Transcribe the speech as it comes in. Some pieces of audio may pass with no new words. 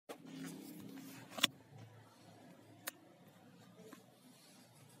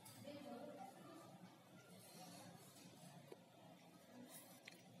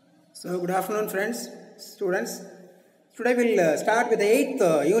So good afternoon friends, students. Today we will start with the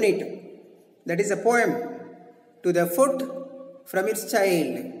 8th unit, that is a poem to the foot from its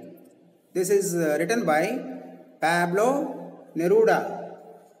child. This is written by Pablo Neruda.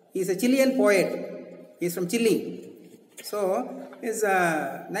 He is a Chilean poet. He is from Chile. So it's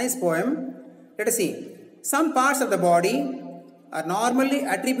a nice poem. Let us see. Some parts of the body are normally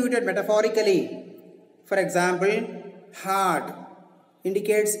attributed metaphorically. For example, heart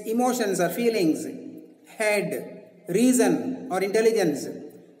indicates emotions or feelings, head, reason or intelligence.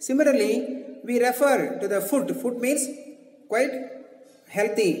 Similarly, we refer to the foot. Foot means quite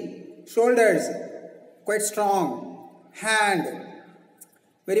healthy, shoulders quite strong, hand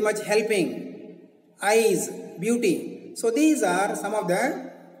very much helping, eyes beauty. So these are some of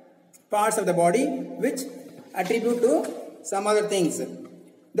the parts of the body which attribute to some other things.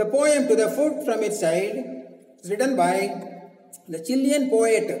 The poem to the foot from its child is written by the Chilean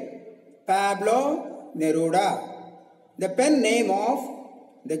poet Pablo Neruda, the pen name of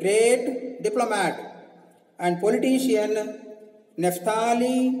the great diplomat and politician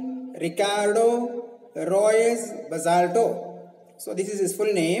Neftali Ricardo Royes Basalto. So this is his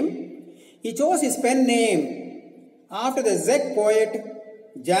full name. He chose his pen name after the Czech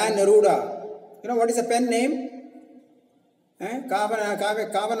poet Jan Neruda. You know what is a pen name?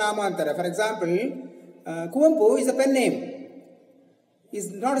 Kavanama antara. For example, Kuvempu is a pen name. Is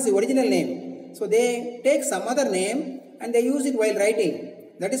not his original name. So they take some other name and they use it while writing.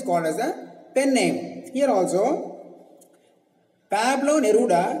 That is called as a pen name. Here also, Pablo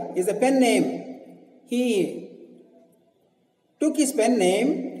Neruda is a pen name. He took his pen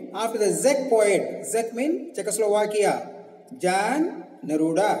name after the Czech poet. Czech means Czechoslovakia. Jan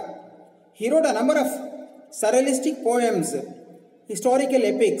Neruda. He wrote a number of surrealistic poems, historical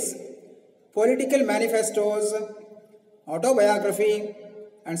epics, political manifestos, autobiography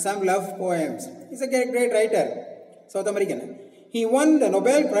and some love poems. He is a great writer, South American. He won the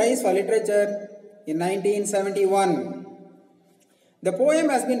Nobel Prize for Literature in 1971. The poem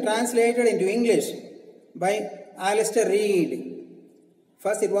has been translated into English by Alistair Reed.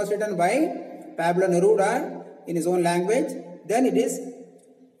 First it was written by Pablo Neruda in his own language. Then it is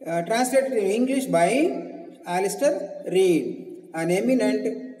translated in English by Alistair Reed, an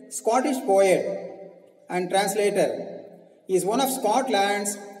eminent Scottish poet and translator. He is one of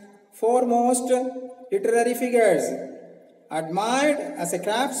Scotland's foremost literary figures, admired as a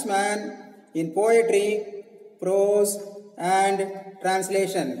craftsman in poetry, prose and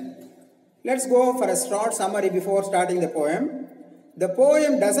translation. Let's go for a short summary before starting the poem. The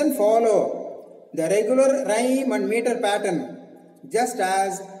poem doesn't follow the regular rhyme and meter pattern, just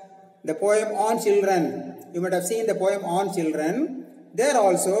as the poem on children. You might have seen the poem on children. There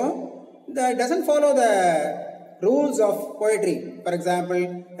also, it doesn't follow the rules of poetry. For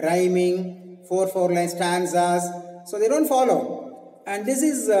example, rhyming, 4-4 line stanzas. So they don't follow. And this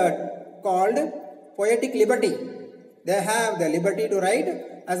is called poetic liberty. They have the liberty to write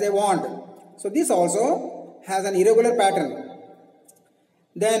as they want. So this also has an irregular pattern.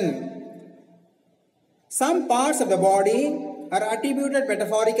 Then, some parts of the body are attributed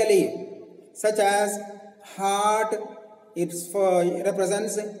metaphorically, such as heart, it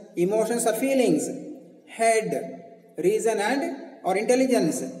represents emotions or feelings, head, reason and or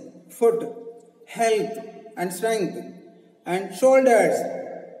intelligence, foot, health and strength, and shoulders,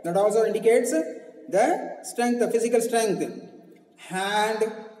 that also indicates the strength, the physical strength,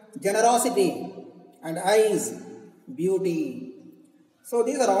 hand, generosity, and eyes, beauty. So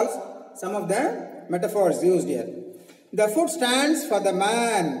these are all some of the metaphors used here. The foot stands for the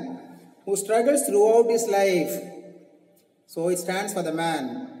man who struggles throughout his life. So it stands for the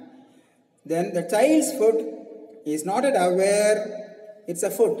man. Then the child's foot is not yet aware it's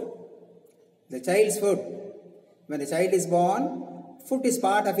a foot. The child's foot. When the child is born, foot is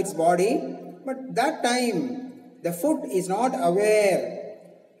part of its body. But that time, the foot is not aware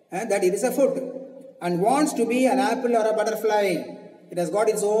that it is a foot and wants to be an apple or a butterfly. It has got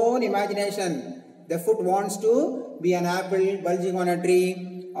its own imagination. The foot wants to be an apple bulging on a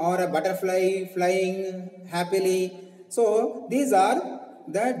tree or a butterfly flying happily. So these are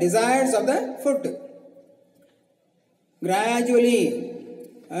the desires of the foot. Gradually,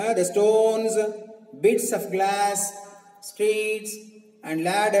 the stones, bits of glass, streets and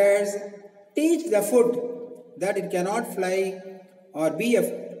ladders teach the foot that it cannot fly or be a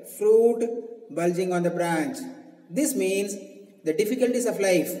fruit bulging on the branch. This means the difficulties of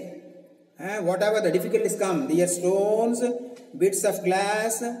life. Whatever the difficulties come, the stones, bits of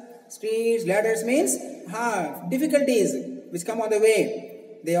glass, streets, ladders means difficulties which come on the way.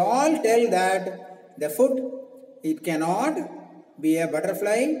 They all tell that the foot, it cannot be a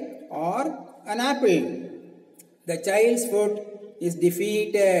butterfly or an apple. The child's foot is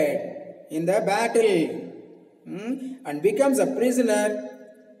defeated in the battle and becomes a prisoner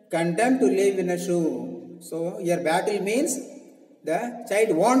condemned to live in a shoe. So here battle means the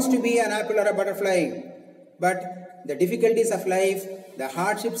child wants to be an apple or a butterfly, but the difficulties of life, the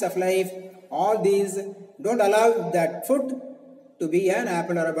hardships of life, all these don't allow that foot to be an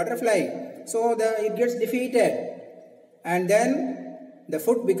apple or a butterfly. So it gets defeated, and then the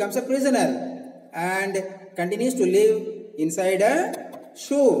foot becomes a prisoner and continues to live inside a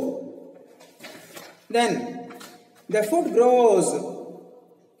shoe. Then the foot grows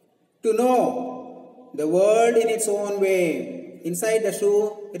to know the world in its own way. Inside the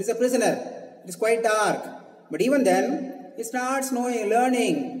shoe, it is a prisoner. It is quite dark. But even then, it starts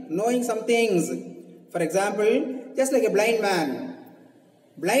knowing some things. For example, just like a blind man.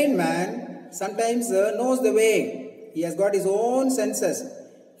 Blind man sometimes knows the way. He has got his own senses.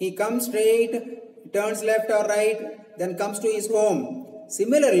 He comes straight, turns left or right, then comes to his home.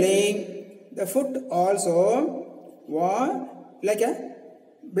 Similarly, the foot also was like a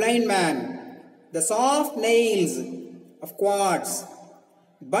blind man. The soft nails of quartz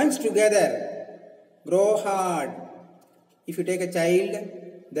bunched together grow hard. If you take a child,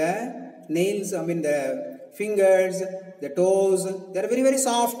 the nails, the fingers, the toes, they are very, very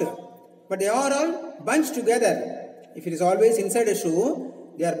soft. But they are all bunched together. If it is always inside a shoe,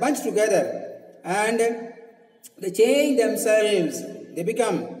 they are bunched together. And they change themselves. They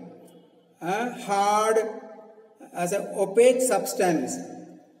become hard as an opaque substance.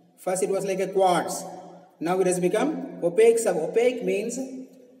 First it was like a quartz. Now it has become opaque. Opaque means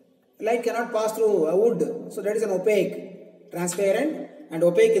light cannot pass through a wood. So that is an opaque. Transparent and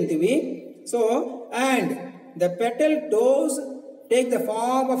opaque in So, and the petal toes take the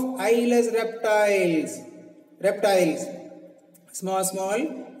form of eyeless reptiles. Small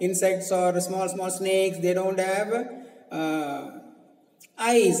insects or small snakes, they don't have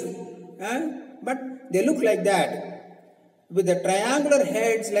eyes. But they look like that. With the triangular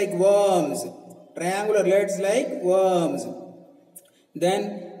heads like worms.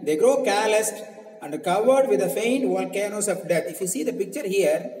 Then they grow calloused and covered with the faint volcanoes of death. If you see the picture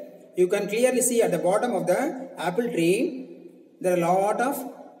here, you can clearly see at the bottom of the apple tree, there are a lot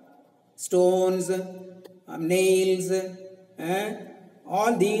of stones, nails,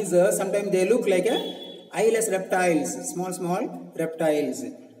 all these, sometimes they look like eyeless reptiles, small reptiles.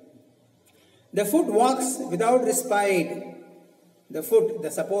 The foot walks without respite.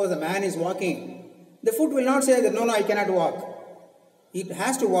 Suppose a man is walking, the foot will not say that no, I cannot walk. It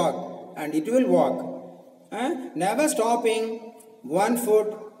has to walk and it will walk. Never stopping one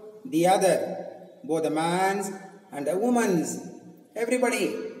foot, the other. Both the man's and the woman's.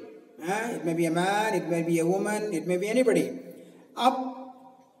 Everybody. It may be a man, it may be a woman, it may be anybody.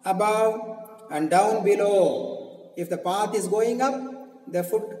 Up, above and down below. If the path is going up, the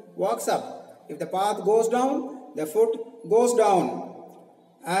foot walks up. If the path goes down, the foot goes down.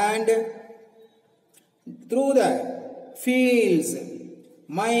 And through the fields,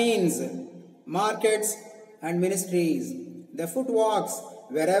 mines, markets and ministries, the foot walks.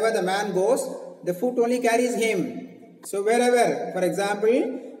 Wherever the man goes, the foot only carries him. So wherever, for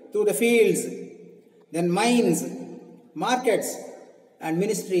example, through the fields, then mines, markets and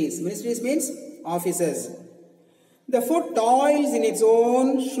ministries. Ministries means offices. The foot toils in its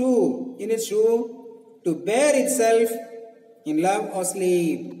own shoe, to bear itself in love or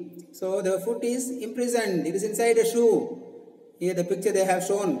sleep. So the foot is imprisoned. It is inside a shoe. Here the picture they have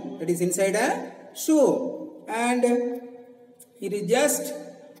shown. It is inside a shoe. And it is just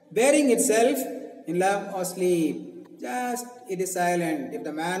bearing itself in love or sleep. Just it is silent. If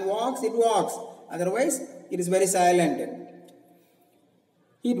the man walks, it walks. Otherwise, it is very silent.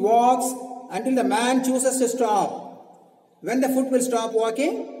 It walks until the man chooses to stop. When the foot will stop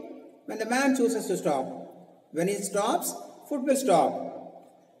walking? When the man chooses to stop. When he stops, foot will stop.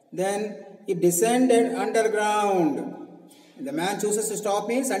 Then it descended underground. The man chooses to stop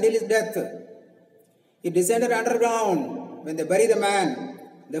means until his death. It descended underground. When they bury the man,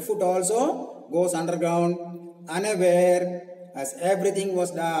 the foot also goes underground, unaware, as everything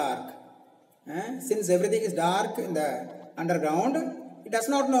was dark. Since everything is dark in the underground, it does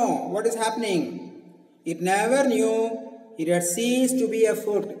not know what is happening. It never knew it had ceased to be a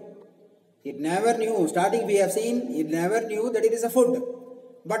foot. It never knew. Starting we have seen, it never knew that it is a foot.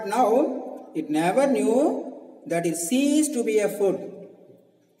 But now, it never knew that it ceased to be a foot.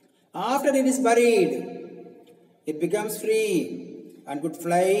 After it is buried, it becomes free and could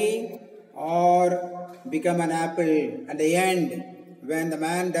fly or become an apple. At the end, when the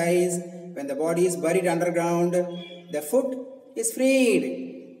man dies, when the body is buried underground, the foot is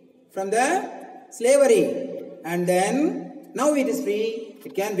freed from the slavery, and then now it is free.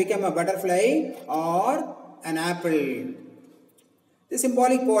 It can become a butterfly or an apple. The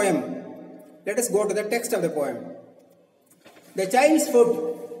symbolic poem. Let us go to the text of the poem. The child's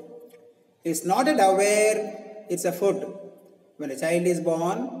foot is not aware it's a foot. When a child is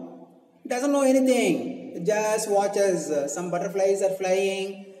born, it doesn't know anything. It just watches some butterflies are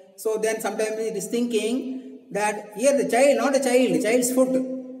flying. So then sometimes it is thinking that here the child, not a child, the child's foot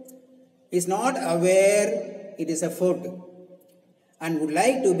is not aware it is a foot and would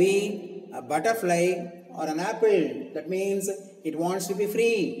like to be a butterfly or an apple. That means it wants to be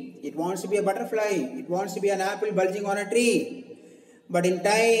free. It wants to be a butterfly. It wants to be an apple bulging on a tree. But in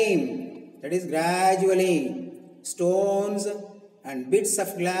time, that is gradually, stones and bits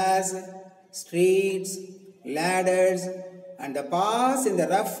of glass, streets, ladders, and the paths in the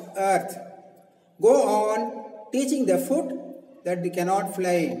rough earth go on teaching the foot that they cannot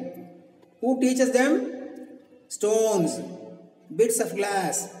fly. Who teaches them? Stones, bits of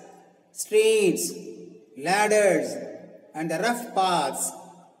glass, streets, ladders, and the rough paths.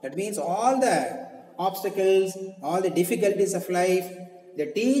 That means all the obstacles, all the difficulties of life, they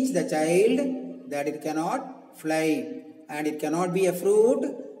teach the child that it cannot fly and it cannot be a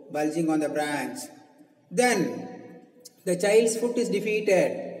fruit bulging on the branch. Then the child's foot is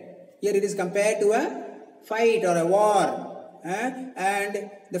defeated. Here it is compared to a fight or a war.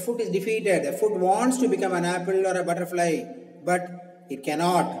 And the foot is defeated. The foot wants to become an apple or a butterfly, but it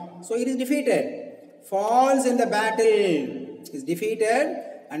cannot. So it is defeated. Falls in the battle. Is defeated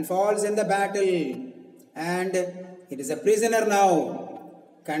and falls in the battle. And it is a prisoner now,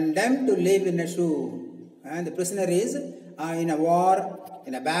 condemned to live in a shoe. And the prisoner is in a war,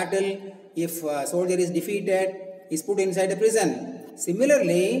 in a battle. If a soldier is defeated, he is put inside a prison.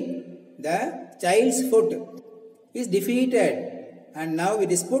 Similarly, the child's foot is defeated and now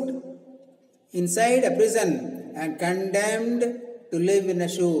it is put inside a prison and condemned to live in a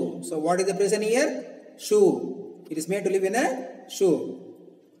shoe. So what is the prison here? Shoe. It is made to live in a shoe.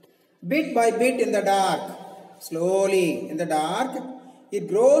 Bit by bit in the dark, slowly in the dark, it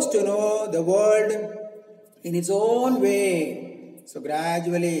grows to know the world in its own way. So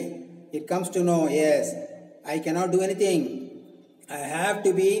gradually it comes to know, yes, I cannot do anything. I have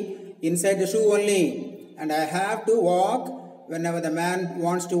to be inside the shoe only, and I have to walk whenever the man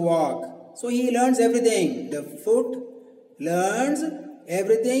wants to walk. So he learns everything. The foot learns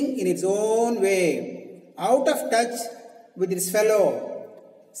everything in its own way, out of touch with its fellow.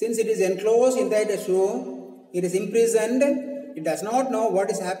 Since it is enclosed inside the shoe, it is imprisoned. It does not know what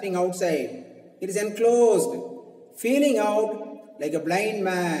is happening outside. It is enclosed, feeling out like a blind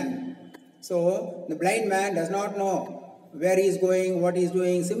man. So the blind man does not know where he is going, what he is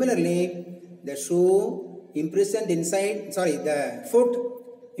doing. Similarly, the shoe imprisoned inside, the foot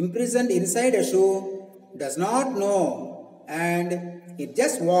imprisoned inside a shoe does not know, and it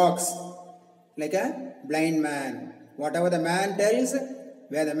just walks like a blind man. Whatever the man tells,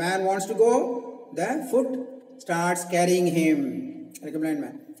 where the man wants to go, the foot starts carrying him like a blind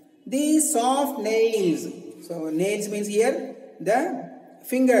man. These soft nails, so nails means here the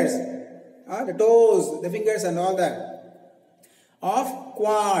fingers, the toes, the fingers and all that, of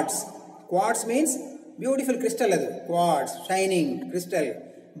quartz. Quartz means beautiful crystal, quartz, shining crystal,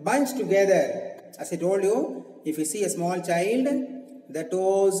 bunched together. As I told you, if you see a small child, the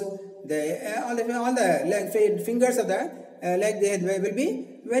toes, all the fingers of the leg, they will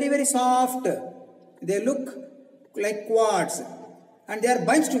be very, very soft. They look like quartz and they are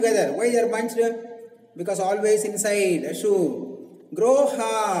bunched together. Why they are bunched? Because always inside a shoe grow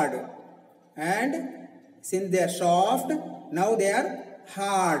hard, and since they are soft, now they are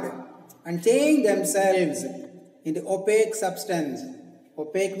hard and change themselves into opaque substance.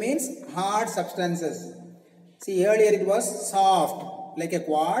 Opaque means hard substances. See, earlier it was soft like a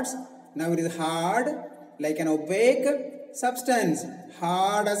quartz, now it is hard like an opaque substance,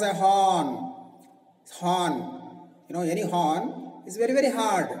 hard as a horn. Horn, any horn is very, very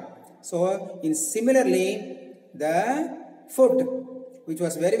hard. So similarly, the foot, which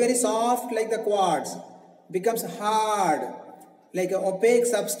was very, very soft like the quartz, becomes hard like an opaque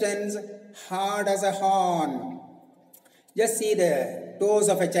substance, hard as a horn. Just see the toes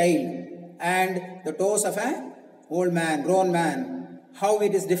of a child and the toes of an old man, grown man, how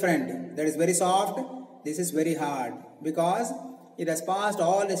it is different. That is very soft, this is very hard, because it has passed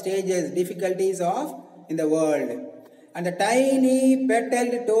all the stages, difficulties of in the world. And the tiny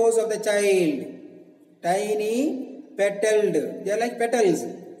petaled toes of the child, tiny petaled, they are like petals,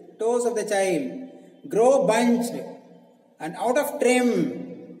 toes of the child, grow bunched and out of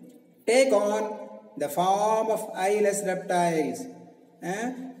trim, take on the form of eyeless reptiles.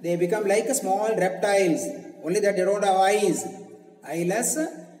 they become like small reptiles, only that they don't have eyes, eyeless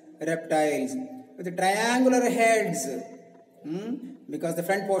reptiles with triangular heads. Because the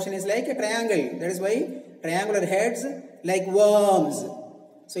front portion is like a triangle, that is why triangular heads like worms.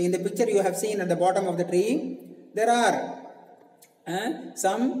 So in the picture you have seen at the bottom of the tree, there are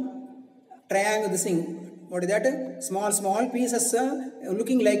some triangle, this thing, what is that? Small pieces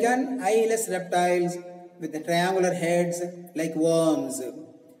looking like an eyeless reptiles with the triangular heads like worms.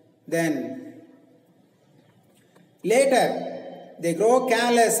 Then later they grow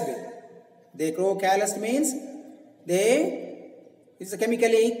calloused. They grow calloused means it's a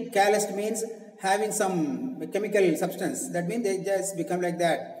chemically calloused means having some chemical substance. That means they just become like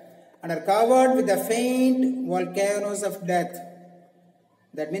that and are covered with the faint volcanoes of death.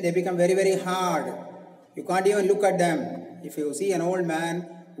 That means they become very, very hard. You can't even look at them. If you see an old man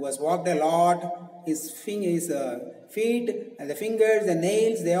who has walked a lot, his feet and the fingers, the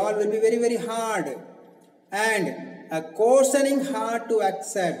nails, they all will be very, very hard. And a coarsening hard to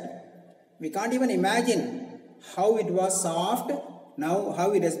accept. We can't even imagine how it was soft, now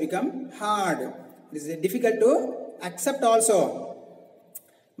how it has become hard. It is difficult to accept also.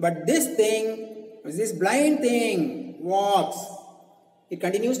 But this thing, this blind thing walks. It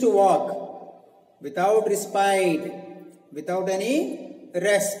continues to walk without respite, without any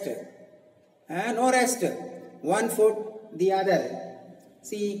rest. No rest. One foot, the other.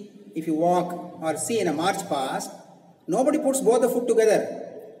 See, if you walk or see in a march past, nobody puts both the foot together.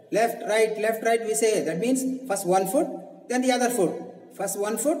 Left, right, we say. That means first one foot, then the other foot. First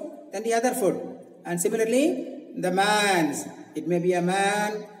one foot, then the other foot. And similarly, the man's. It may be a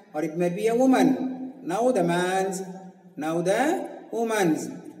man or it may be a woman. Now the man's, now the woman's.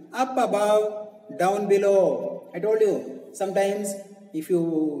 Up above, down below. I told you, sometimes if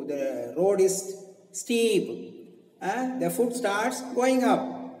the road is steep, the foot starts going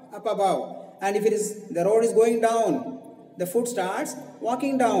up above. And if the road is going down, the foot starts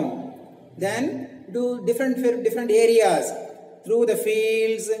walking down. Then do different areas through the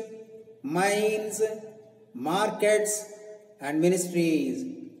fields, mines, markets and ministries.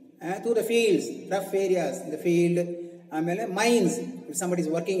 Through the fields, rough areas in the field, mines. If somebody is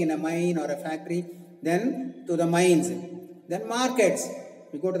working in a mine or a factory, then to the mines. Then markets.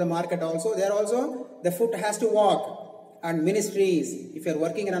 We go to the market also. There also the foot has to walk. And ministries. If you are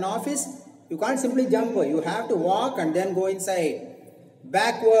working in an office, you can't simply jump. You have to walk and then go inside.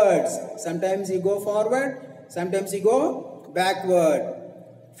 Backwards. Sometimes you go forward. Sometimes you go backward.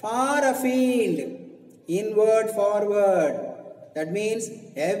 Far afield. Inward, forward. That means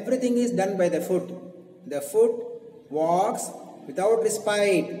everything is done by the foot. The foot walks without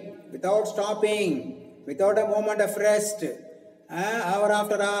respite, without stopping, without a moment of rest. Hour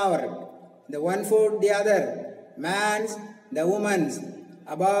after hour. The one foot, the other. Man's, the woman's.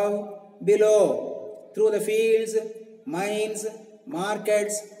 Above, below. Through the fields, mines,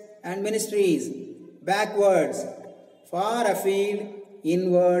 markets and ministries. Backwards. Far afield,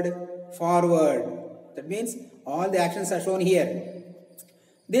 inward, forward. That means all the actions are shown here.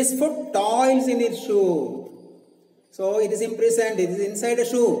 This foot toils in its shoe. So it is imprisoned, it is inside a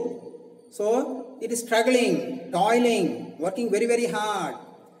shoe. So it is struggling, toiling, working very, very hard.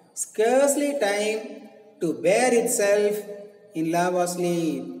 Scarcely time to bear itself in love or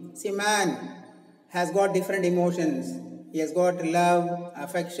sleep. See, man has got different emotions. He has got love,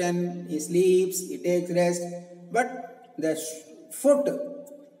 affection, he sleeps, he takes rest. But the foot,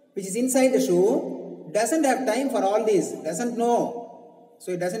 which is inside the shoe, doesn't have time for all this, doesn't know.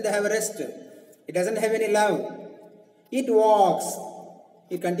 So it doesn't have rest. It doesn't have any love. It walks.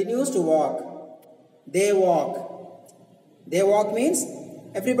 It continues to walk. They walk. They walk means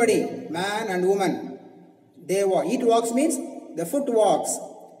everybody, man and woman. They walk. It walks means the foot walks.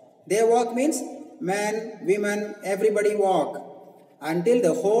 They walk means men, women, everybody walk. Until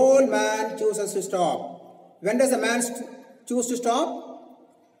the whole man chooses to stop. When does a man choose to stop?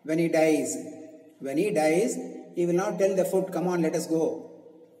 When he dies. When he dies, he will not tell the foot, come on, let us go.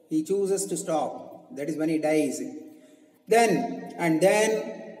 He chooses to stop. That is when he dies. Then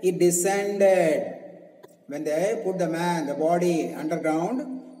it descended. When they put the man, the body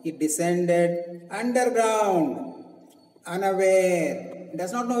underground, it descended underground, unaware. It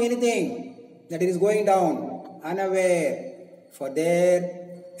does not know anything that it is going down, unaware. For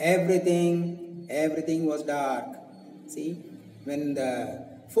there, everything was dark. See, when the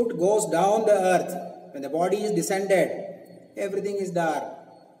foot goes down the earth, when the body is descended, everything is dark.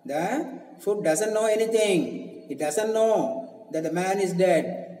 The foot doesn't know anything. It doesn't know that the man is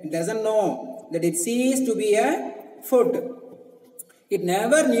dead. It doesn't know that it ceased to be a foot. It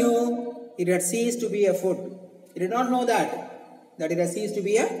never knew it had ceased to be a foot. It did not know that that it has ceased to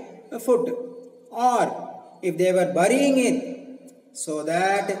be a foot. Or if they were burying it so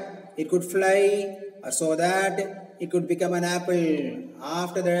that it could fly or so that it could become an apple.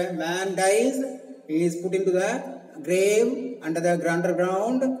 After the man dies, he is put into the grave under the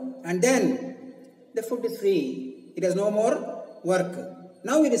underground, and then the foot is free. It has no more work.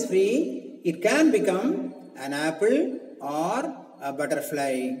 Now it is free. It can become an apple or a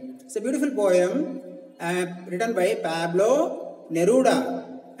butterfly. It's a beautiful poem written by Pablo Neruda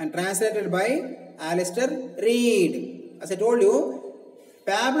and translated by Alistair Reed. As I told you,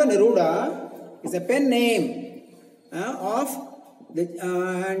 Pablo Neruda is a pen name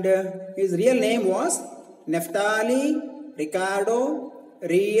and his real name was Neftali Ricardo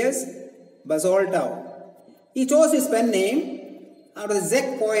Reyes Basoltau. He chose his pen name after the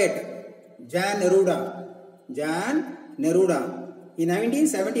Czech poet Jan Neruda. Jan Neruda. In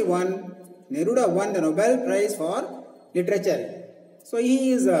 1971, Neruda won the Nobel Prize for Literature. So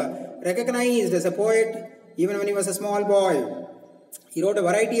he is recognized as a poet even when he was a small boy. He wrote a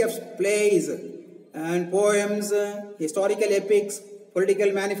variety of plays and poems, historical epics,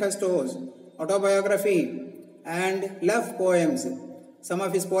 political manifestos, autobiography, and love poems. Some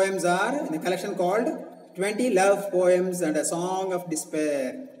of his poems are in a collection called 20 Love Poems and a Song of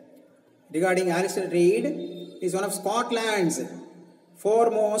Despair. Regarding Alistair Reed, he is one of Scotland's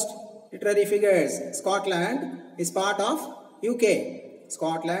foremost literary figures. Scotland is part of UK.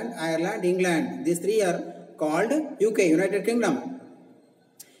 Scotland, Ireland, England. These three are called UK, United Kingdom.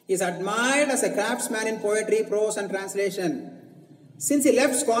 He is admired as a craftsman in poetry, prose and translation. Since he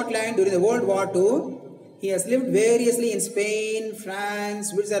left Scotland during the World War II, he has lived variously in Spain, France,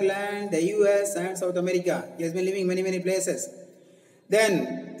 Switzerland, the US and South America. He has been living many places.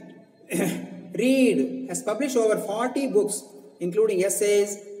 Then, Reed has published over 40 books, including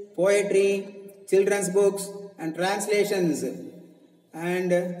essays, poetry, children's books and translations.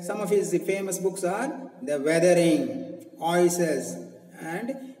 And some of his famous books are The Weathering, Oasis,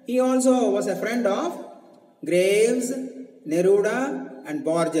 and he also was a friend of Graves, Neruda and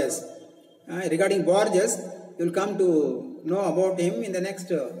Borges. Regarding Borges, you will come to know about him in the next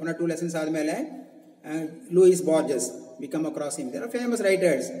 1 or 2 lessons. Louis Borges, we come across him. There are famous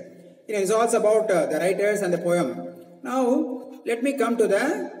writers. It is also about the writers and the poem. Now, let me come to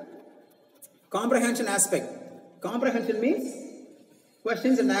the comprehension aspect. Comprehension means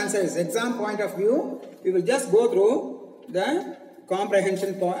questions and answers. Exam point of view, we will just go through the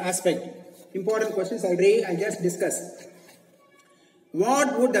comprehension aspect. Important questions I'll just discuss.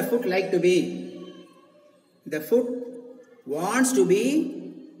 What would the foot like to be? The foot wants to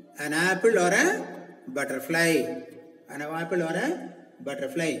be an apple or a butterfly. An apple or a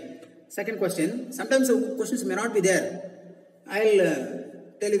butterfly. Second question. Sometimes the questions may not be there. I'll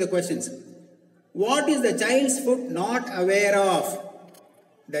tell you the questions. What is the child's foot not aware of?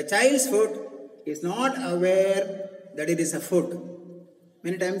 The child's foot is not aware that it is a foot.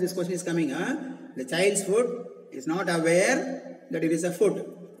 Many times this question is coming. The child's foot is not aware that it is a foot.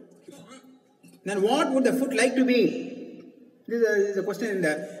 Then what would the foot like to be? This is a question in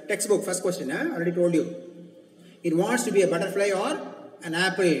the textbook, first question. I already told you. It wants to be a butterfly or an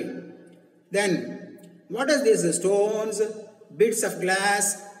apple. Then what are these stones, bits of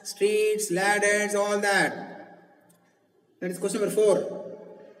glass, streets, ladders, all that? That is question number 4.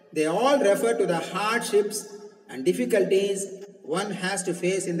 They all refer to the hardships and difficulties one has to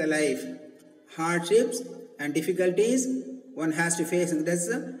face in the life. Hardships and difficulties one has to face. And that's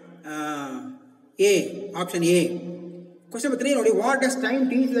A, option A. Question number 3, what does time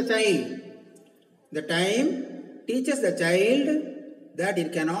teach the child? The time teaches the child that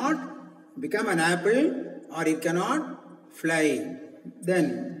it cannot become an apple or it cannot fly.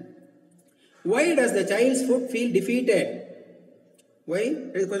 Then, why does the child's foot feel defeated? Why?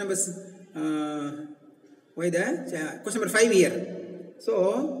 That is question number, question number 5 here.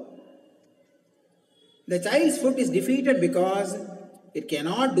 So, the child's foot is defeated because it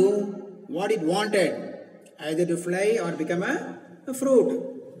cannot do what it wanted, either to fly or become a fruit.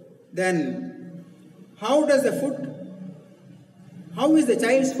 Then, how is the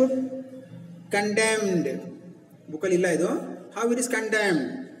child's foot condemned? How it is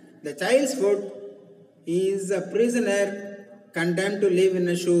condemned? The child's foot is a prisoner condemned to live in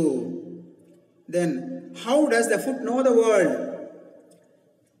a shoe. Then, how does the foot know the world?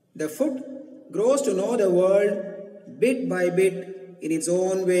 The foot grows to know the world bit by bit in its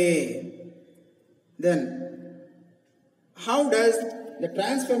own way. Then, how does the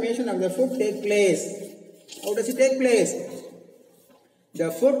transformation of the foot take place? How does it take place? The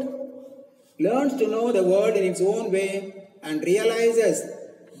foot learns to know the world in its own way and realizes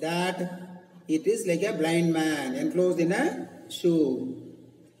that it is like a blind man enclosed in a shoe.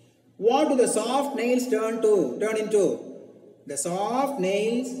 What do the soft nails turn into? The soft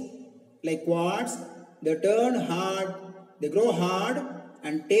nails, like quartz, they turn hard, they grow hard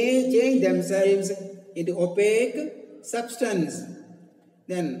and change themselves into opaque substance.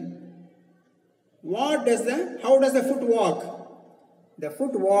 Then, how does the foot walk? The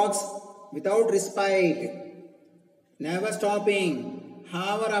foot walks without respite, never stopping,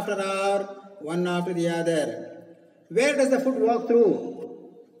 hour after hour, one after the other. Where does the foot walk through?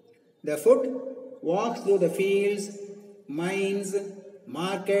 The foot walks through the fields, mines,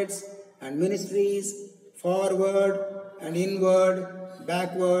 markets and ministries, forward and inward,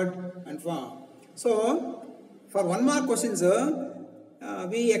 backward and forward. So, for 1 mark questions,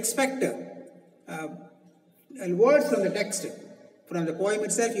 we expect words from the text. From the poem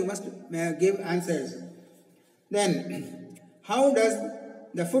itself, you must give answers. Then, how does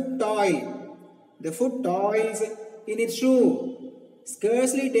the foot toil? The foot toils in its shoe,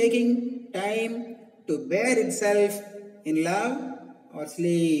 scarcely taking time to bear itself in love or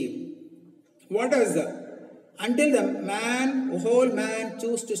sleep. What does until the whole man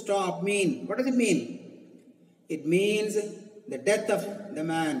choose to stop mean? What does it mean? It means the death of the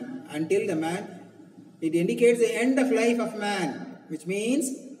man. Until the man, it indicates the end of life of man, which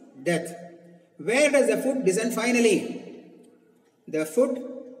means death. Where does the foot descend finally? The foot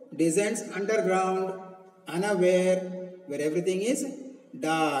descends underground, unaware, where everything is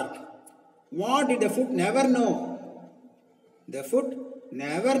dark. What did the foot never know? The foot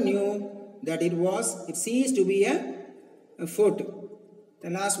never knew that it ceased to be a foot. The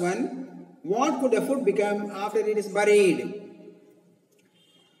last one, what could the foot become after it is buried?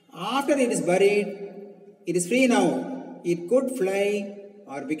 After it is buried, it is free now. It could fly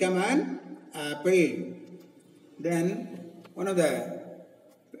or become an apple. Then, one of the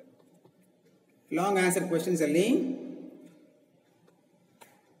long answer questions only.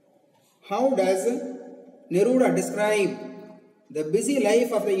 How does Neruda describe the busy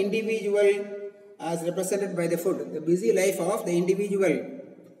life of the individual as represented by the foot? The busy life of the individual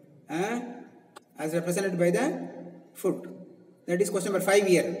as represented by the foot. That is question number 5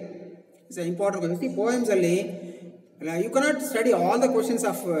 here. It's an important question. See, poems only, you cannot study all the questions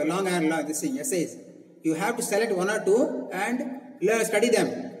of long essays. You have to select 1 or 2 and study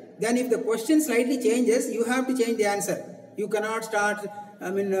them. Then if the question slightly changes, you have to change the answer. You cannot start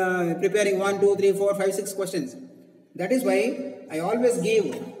preparing 1, 2, 3, 4, 5, 6 questions. That is why I always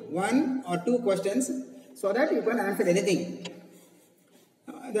give 1 or 2 questions so that you can answer anything.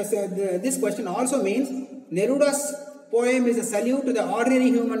 This question also means Neruda's poem is a salute to the ordinary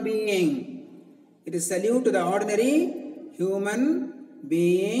human being. It is a salute to the ordinary human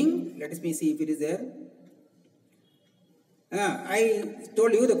being. Let me see if it is there. I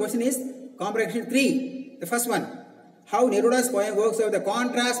told you the question is comprehension 3. The first one. How Neruda's poem works out the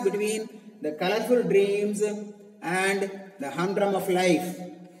contrast between the colorful dreams and the humdrum of life.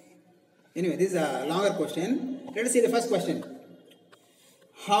 Anyway, this is a longer question. Let us see the first question.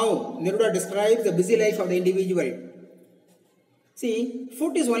 How Neruda describes the busy life of the individual. See,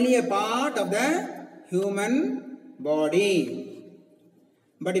 foot is only a part of the human body,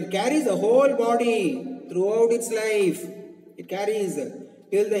 but it carries the whole body throughout its life. It carries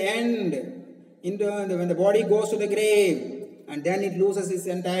till the end, when the body goes to the grave, and then it loses its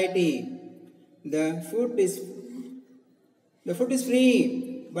entirety. The foot is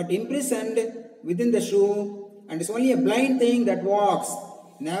free, but imprisoned within the shoe, and is only a blind thing that walks,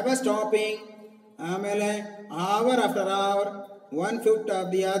 never stopping, hour after hour, one foot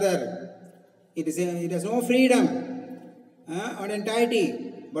of the other. It has no freedom or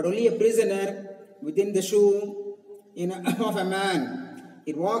entirety, but only a prisoner within the shoe of a man.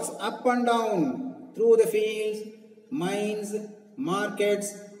 It walks up and down through the fields, mines,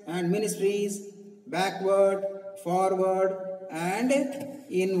 markets and ministries, backward, forward and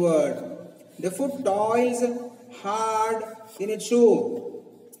inward. The foot toils hard in its shoe,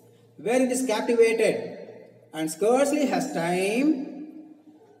 where it is captivated and scarcely has time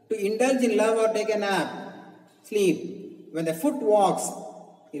to indulge in love or take a nap, sleep. When the foot walks,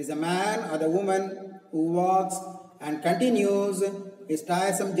 it is the man or the woman who walks and continues his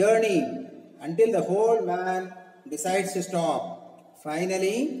tiresome journey until the whole man decides to stop.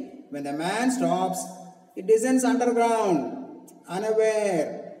 Finally, when the man stops, it descends underground,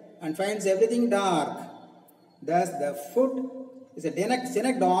 unaware, and finds everything dark. Thus, the foot is a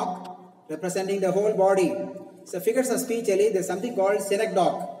synecdoche representing the whole body. So, figures of speech, there is something called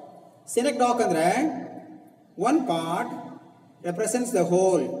synecdoche. Synecdoche andre one part represents the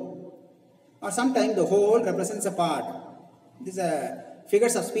whole, or sometimes the whole represents a part. These are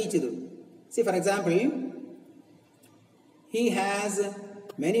figures of speech. See, for example, he has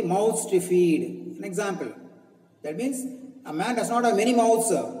many mouths to feed. An example. That means a man does not have many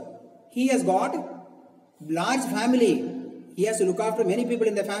mouths. He has got large family. He has to look after many people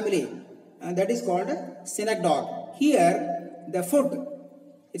in the family. And that is called a synecdoche. Here, the foot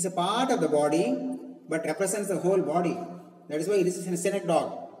is a part of the body but represents the whole body. That is why it is a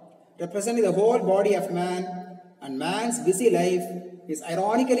synecdoche. Representing the whole body of man, and man's busy life is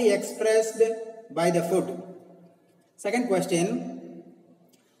ironically expressed by the foot. Second question,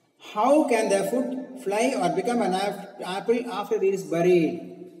 how can the foot fly or become an apple after it is buried?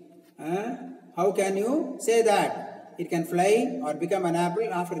 How can you say that it can fly or become an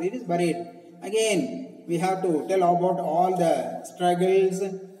apple after it is buried? Again, we have to tell about all the struggles,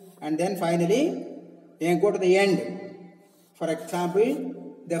 and then finally we go to the end. For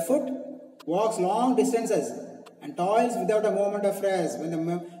example, the foot walks long distances and toils without a moment of rest. When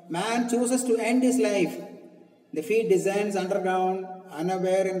the man chooses to end his life, the feet descends underground,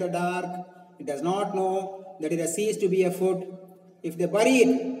 unaware in the dark. It does not know that it has ceased to be a foot. If they bury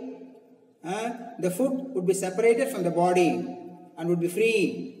it, the foot would be separated from the body and would be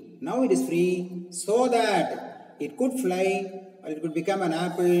free. Now it is free so that it could fly or it could become an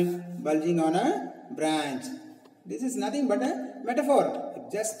apple bulging on a branch. This is nothing but a metaphor.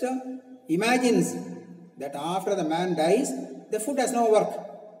 It just imagines that after the man dies, the foot has no work.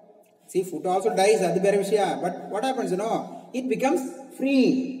 See, foot also dies, but what happens, it becomes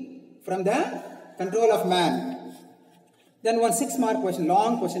free from the control of man. Then one 6-mark question,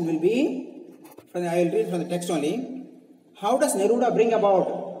 long question will be, I will read from the text only. How does Neruda bring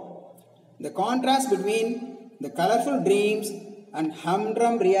about the contrast between the colorful dreams and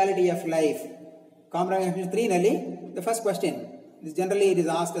humdrum reality of life? Comprehension 3 Nelly, the first question. Generally it is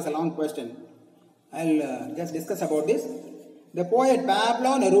asked as a long question. I'll just discuss about this. The poet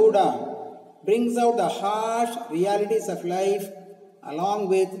Pablo Neruda brings out the harsh realities of life along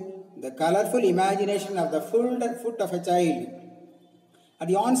with the colorful imagination of the foot of a child. At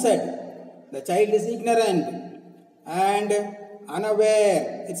the onset, the child is ignorant and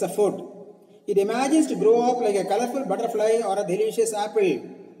unaware it's a foot. It imagines to grow up like a colorful butterfly or a delicious apple.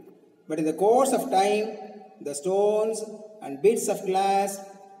 But in the course of time, the stones and bits of glass,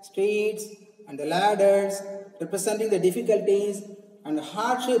 streets and the ladders representing the difficulties and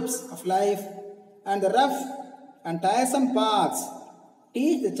hardships of life and the rough and tiresome paths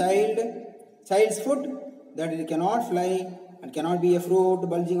teach the child's foot that it cannot fly and cannot be a fruit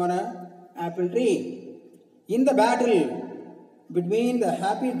bulging on an apple tree. In the battle between the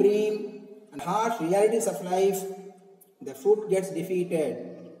happy dream and harsh realities of life, the foot gets defeated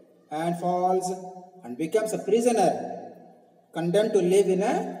and falls and becomes a prisoner, condemned to live in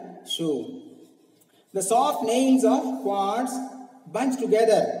a shoe. The soft nails of quartz bunch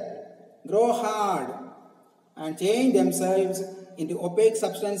together, grow hard and change themselves into opaque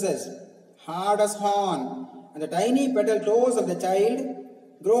substances, hard as horn, and the tiny petal toes of the child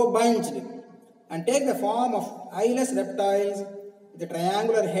grow bunched and take the form of eyeless reptiles with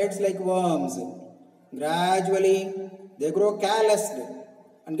triangular heads like worms. Gradually, they grow calloused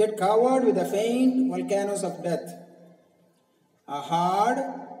and get covered with the faint volcanoes of death. A hard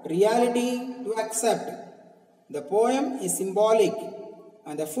reality to accept. The poem is symbolic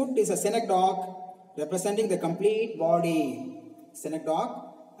and the foot is a synecdoche representing the complete body. Synecdoche,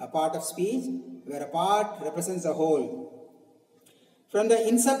 a part of speech where a part represents a whole. From the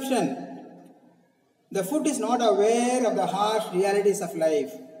inception, the foot is not aware of the harsh realities of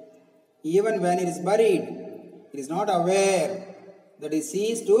life. Even when it is buried, it is not aware that it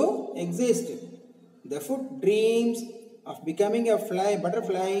ceased to exist. The foot dreams of becoming a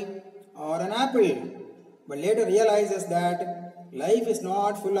butterfly or an apple, but later realizes that life is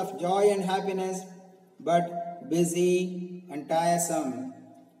not full of joy and happiness, but busy and tiresome.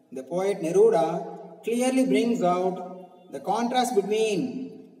 The poet Neruda clearly brings out the contrast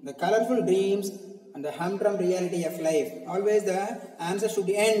between the colorful dreams and the humdrum reality of life. Always the answer should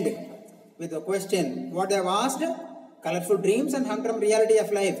end with a question. What they have asked? Colorful dreams and humdrum reality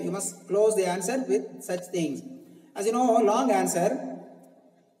of life. You must close the answer with such things. As you know, long answer,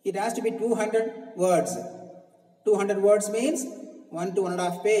 it has to be 200 words. 200 words means 1 to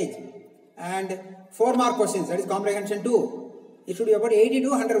 1.5 page. And 4-mark questions, that is comprehension 2. It should be about 80 to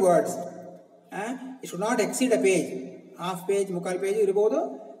 100 words. It should not exceed a page. Half page, mukal page,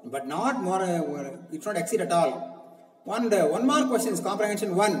 but not more, it should not exceed at all. 1-mark questions,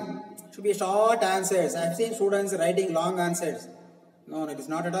 comprehension 1, should be short answers. I have seen students writing long answers. No, it is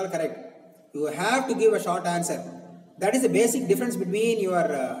not at all correct. You have to give a short answer. That is the basic difference between your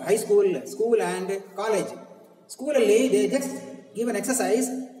high school and college. School, they just give an exercise,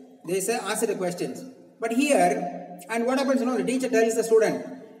 they say answer the questions. But here, And what happens, the teacher tells the student,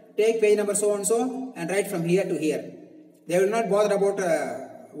 take page number so and so and write from here to here. They will not bother about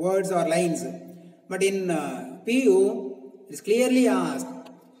words or lines. But in PU, it is clearly asked,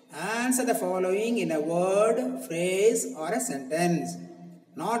 answer the following in a word, phrase or a sentence.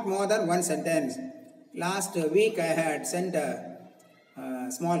 Not more than one sentence. Last week I had sent a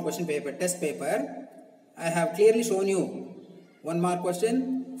small question paper, test paper. I have clearly shown you 1 mark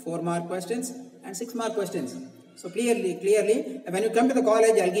question, 4 mark questions and 6 mark questions. So clearly, when you come to the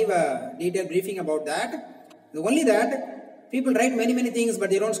college, I'll give a detailed briefing about that. Only that, people write many things but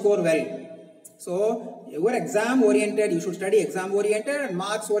they don't score well. So, you are exam oriented, you should study exam oriented and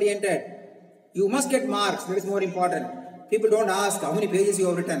marks oriented. You must get marks, that is more important. People don't ask how many pages you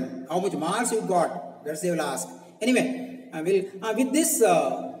have written, how much marks you got, that's they will ask. Anyway, with this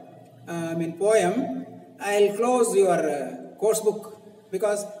poem, I'll close your course book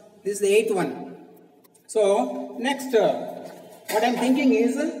because this is the 8th one. So, next, what I'm thinking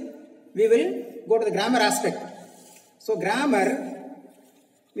is, we will go to the grammar aspect. So, grammar,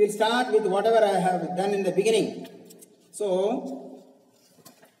 we'll start with whatever I have done in the beginning. So,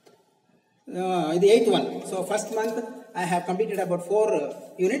 the 8th one. So, first month I have completed about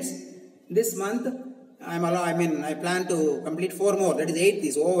 4 units. This month I plan to complete 4 more. That is 8th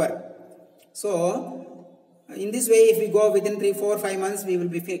is over. So, in this way, if we go within 3, 4, 5 months, we will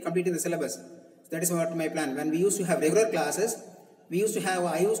be completing the syllabus. That is what my plan. When we used to have regular classes, I used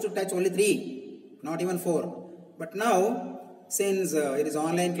to touch only 3, not even 4. But now, since it is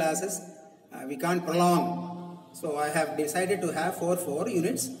online classes, we can't prolong. So I have decided to have 4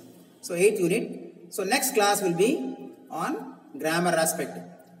 units. So 8th unit. So next class will be on grammar aspect.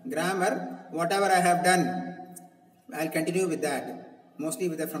 Grammar, whatever I have done, I'll continue with that. Mostly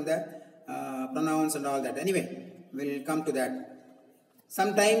from the pronouns and all that. Anyway, we'll come to that.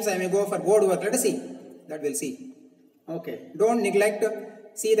 Sometimes I may go for board work. Let us see. That we'll see. Okay. Don't neglect.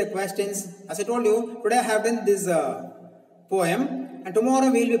 See the questions. As I told you, today I have done this poem and tomorrow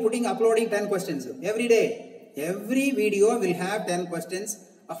we will be uploading 10 questions every day. Every video will have 10 questions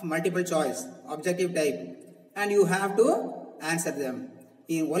of multiple choice, objective type, and you have to answer them.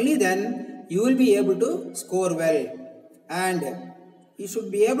 Only then you will be able to score well, and you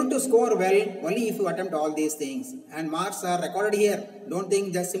should be able to score well only if you attempt all these things, and marks are recorded here. Don't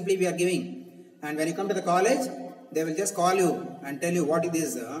think just simply we are giving, and when you come to the college they will just call you and tell you what it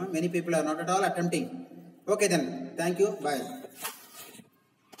is. Many people are not at all attempting. Okay then, thank you, bye.